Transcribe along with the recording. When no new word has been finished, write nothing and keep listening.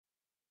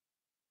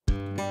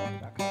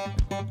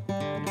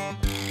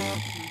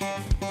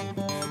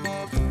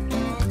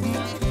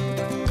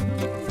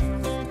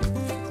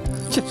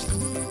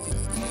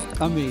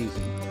Amazing.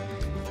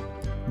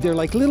 They're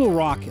like little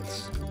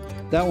rockets.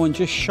 That one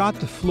just shot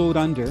to float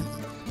under.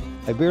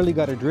 I barely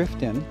got a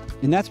drift in,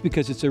 and that's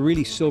because it's a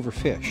really silver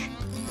fish.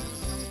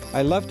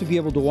 I love to be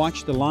able to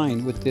watch the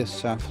line with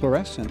this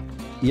fluorescent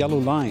yellow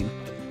line.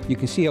 You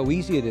can see how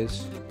easy it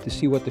is to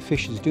see what the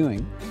fish is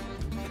doing.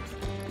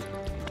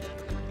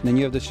 And then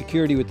you have the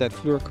security with that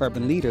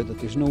fluorocarbon leader that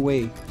there's no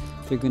way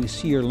they're going to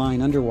see your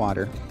line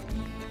underwater.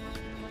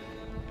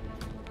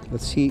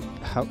 Let's see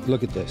how,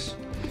 look at this.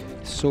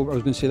 So I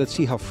was going to say, let's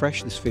see how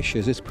fresh this fish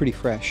is. It's pretty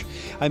fresh.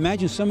 I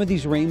imagine some of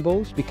these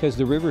rainbows, because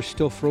the river's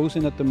still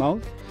frozen at the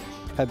mouth,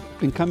 have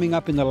been coming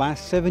up in the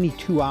last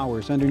 72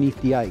 hours underneath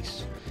the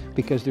ice,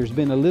 because there's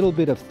been a little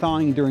bit of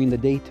thawing during the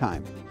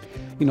daytime.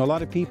 You know, a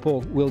lot of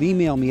people will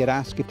email me at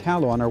Ask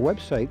Italo on our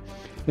website,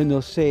 and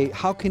they'll say,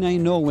 how can I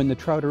know when the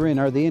trout are in?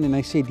 Are they in? And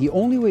I say, the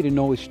only way to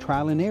know is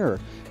trial and error.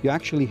 You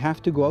actually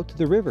have to go out to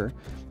the river,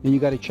 and you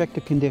got to check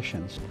the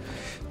conditions.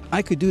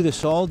 I could do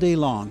this all day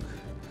long,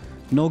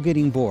 no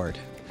getting bored.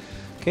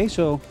 Okay,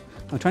 so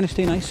I'm trying to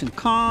stay nice and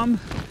calm.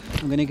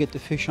 I'm going to get the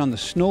fish on the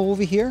snow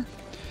over here,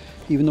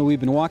 even though we've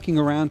been walking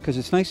around, because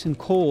it's nice and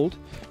cold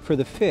for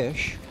the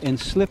fish and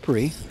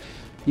slippery.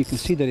 You can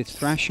see that it's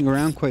thrashing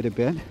around quite a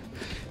bit.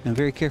 I'm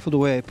very careful the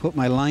way I put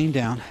my line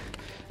down.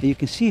 And you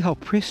can see how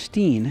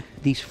pristine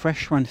these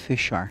fresh run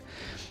fish are.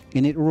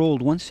 And it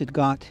rolled once it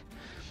got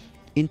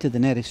into the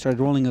net. It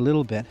started rolling a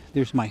little bit.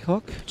 There's my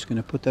hook. Just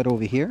going to put that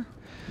over here.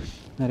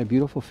 Not a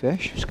beautiful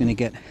fish. Just going to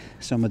get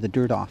some of the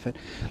dirt off it.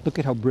 Look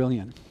at how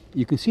brilliant.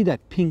 You can see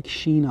that pink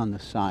sheen on the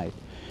side.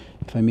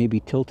 If I maybe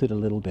tilt it a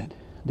little bit,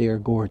 they are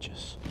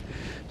gorgeous.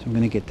 So I'm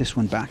going to get this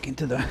one back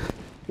into the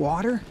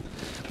water.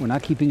 We're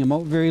not keeping them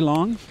out very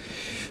long.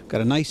 Got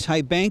a nice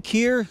high bank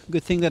here.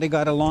 Good thing that I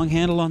got a long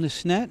handle on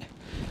this net.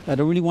 I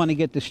don't really want to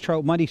get this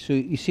trout muddy, so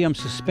you see I'm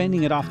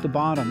suspending it off the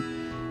bottom.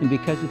 And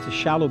because it's a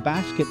shallow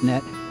basket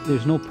net,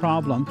 there's no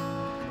problem.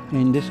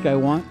 And this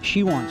guy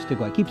she wants to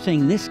go. I keep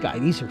saying this guy,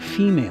 these are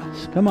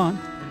females. Come on,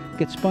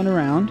 get spun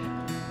around.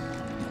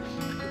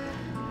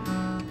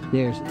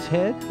 There's its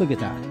head, look at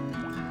that.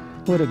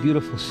 What a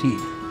beautiful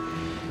scene.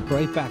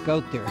 Right back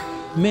out there.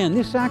 Man,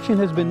 this action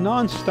has been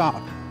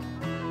non-stop.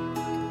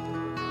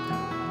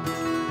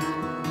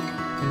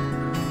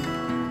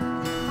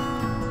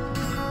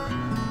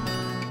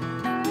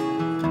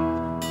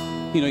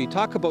 You know, you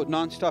talk about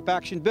non-stop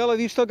action. Bill,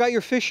 have you still got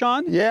your fish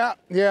on? Yeah,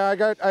 I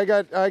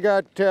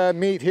got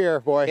meat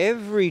here, boy.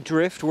 Every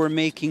drift we're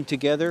making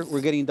together,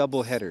 we're getting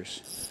double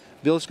headers.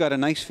 Bill's got a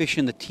nice fish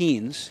in the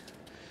teens.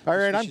 All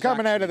right, I'm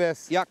coming out of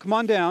this. Yeah, come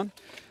on down.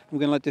 I'm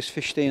going to let this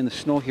fish stay in the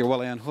snow here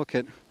while I unhook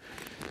it.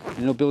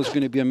 I know Bill's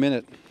going to be a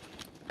minute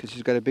because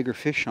he's got a bigger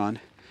fish on.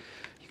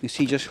 You can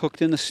see just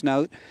hooked in the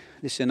snout.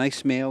 This is a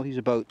nice male. He's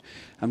about,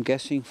 I'm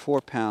guessing,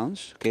 4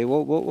 pounds. Okay,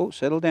 whoa,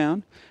 settle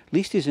down. At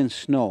least he's in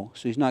snow,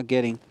 so he's not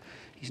getting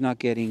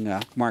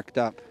marked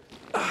up.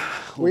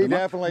 We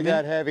definitely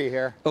got heavy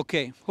here.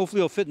 Okay,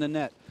 hopefully he'll fit in the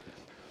net.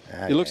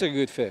 It looks like a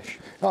good fish.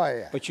 Oh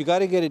yeah. But you got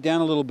to get it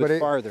down a little bit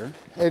farther.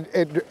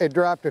 It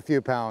dropped a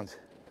few pounds.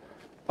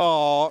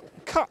 Oh,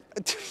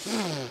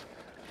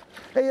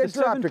 hey, it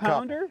dropped a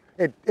couple.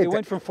 It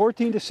went from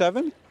 14 to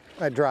 7?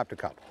 It dropped a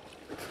couple.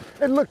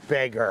 It looked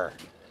bigger.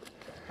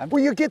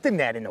 Well, you get the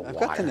net in the water.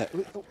 I've got the net.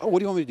 What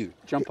do you want me to do?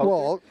 Jump out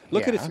there?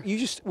 Look at it. You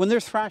just, when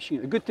they're thrashing,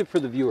 a good tip for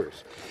the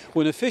viewers.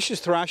 When a fish is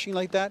thrashing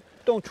like that,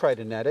 don't try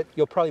to net it.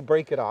 You'll probably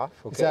break it off.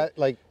 Okay? Is that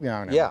like,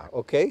 no. Yeah,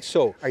 okay.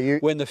 So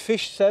when the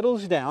fish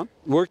settles down,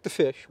 work the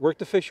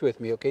fish with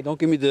me, okay? Don't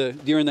give me the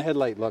deer in the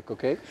headlight look,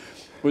 okay?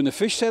 When the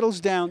fish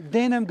settles down,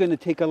 then I'm going to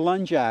take a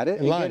lunge at it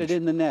and get it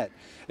in the net.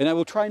 And I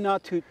will try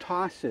not to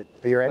toss it.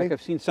 Are you ready? Like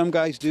I've seen some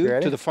guys do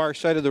to the far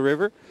side of the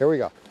river. Here we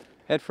go.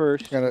 Head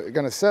first.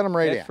 Gonna set them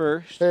right in. Head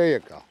first. There you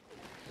go.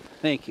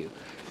 Thank you.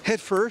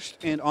 Head first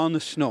and on the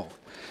snow.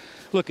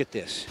 Look at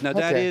this. Now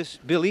that is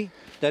Billy.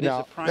 That is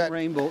a prime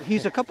rainbow.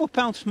 He's a couple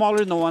pounds smaller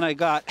than the one I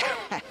got.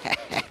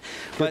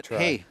 But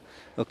hey,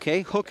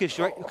 okay, hook is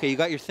right. Okay, you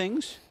got your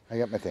things? I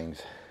got my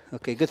things.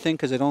 Okay, good thing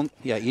because I don't,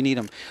 yeah, you need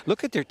them.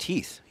 Look at their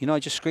teeth. You know, I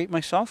just scraped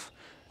myself.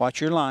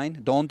 Watch your line.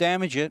 Don't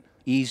damage it.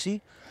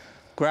 Easy.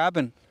 Grab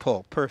and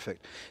pull.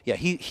 Perfect. Yeah,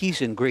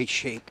 he's in great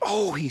shape.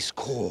 Oh, he's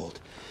cold.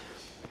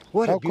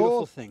 What a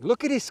beautiful thing.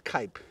 Look at his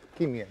kype.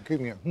 Keep me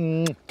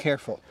in.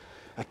 Careful.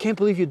 I can't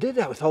believe you did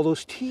that with all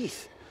those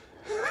teeth.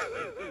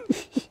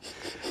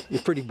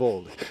 You're pretty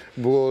bold.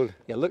 Bold.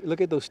 Yeah, look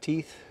at those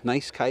teeth.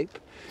 Nice kype.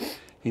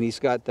 And he's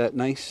got that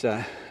nice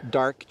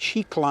dark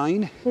cheek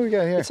line. What do we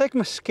got here? It's like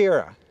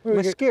mascara.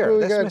 Mascara.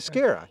 That's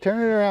mascara. Turn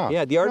it around.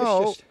 Yeah, the artist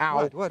just...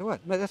 Ow. What?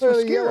 No, that's There's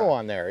mascara. a yellow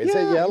on there. Is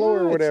it yellow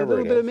or whatever? It's a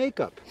little it bit is. of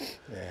makeup.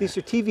 Yeah. These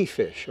are TV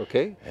fish,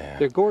 okay? Yeah.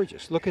 They're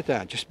gorgeous. Look at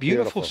that. Just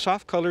beautiful,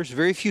 soft colors,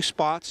 very few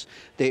spots.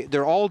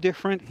 They're all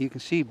different. You can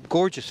see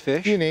gorgeous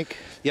fish. Unique.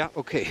 Yeah,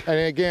 okay.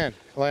 And again,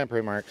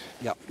 lamprey marks.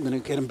 Yeah, I'm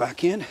going to get him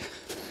back in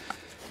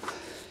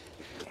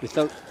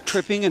without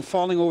tripping and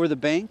falling over the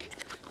bank.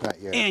 Not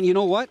yet. And you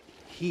know what?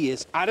 He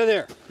is out of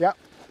there. Yep.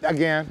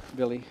 Again.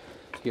 Billy,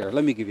 here,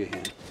 let me give you a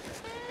hand.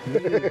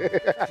 What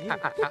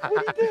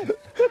he did?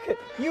 Look at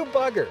you,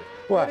 bugger.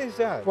 What is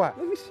that? What?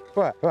 Let me see.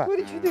 What? What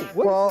did you do?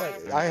 What Well,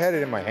 is that? I had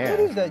it in my hand. What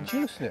is that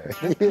juice there?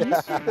 Can you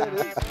see what that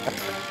is?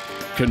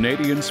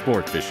 Canadian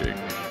Sport Fishing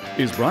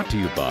is brought to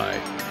you by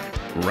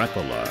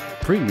Rapala,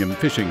 premium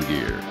fishing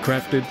gear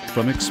crafted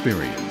from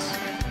experience.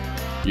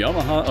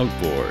 Yamaha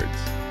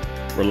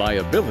Outboards,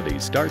 reliability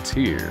starts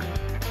here.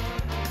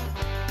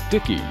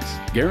 Dickies,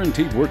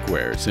 guaranteed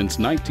workwear since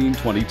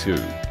 1922.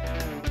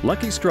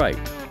 Lucky Strike,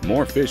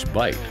 more fish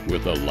bite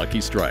with a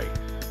Lucky Strike.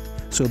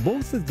 So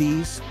both of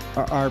these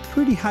are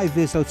pretty high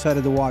vis outside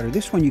of the water.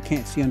 This one you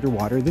can't see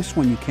underwater, this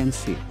one you can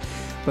see.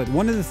 But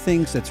one of the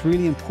things that's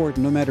really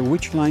important, no matter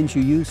which lines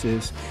you use,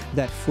 is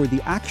that for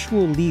the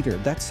actual leader,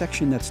 that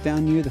section that's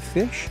down near the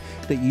fish,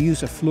 that you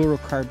use a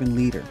fluorocarbon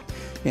leader.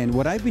 And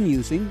what I've been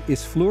using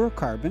is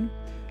fluorocarbon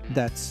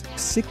that's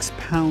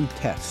 6-pound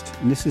test.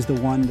 And this is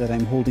the one that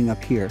I'm holding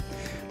up here.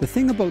 The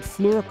thing about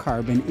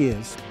fluorocarbon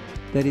is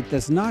that it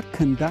does not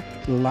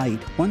conduct light.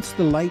 Once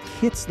the light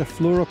hits the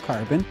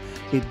fluorocarbon,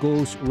 it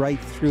goes right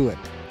through it.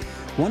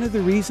 One of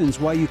the reasons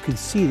why you can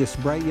see this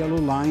bright yellow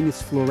line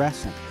is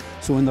fluorescent.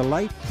 So when the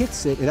light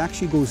hits it, it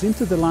actually goes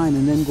into the line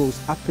and then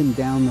goes up and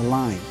down the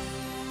line.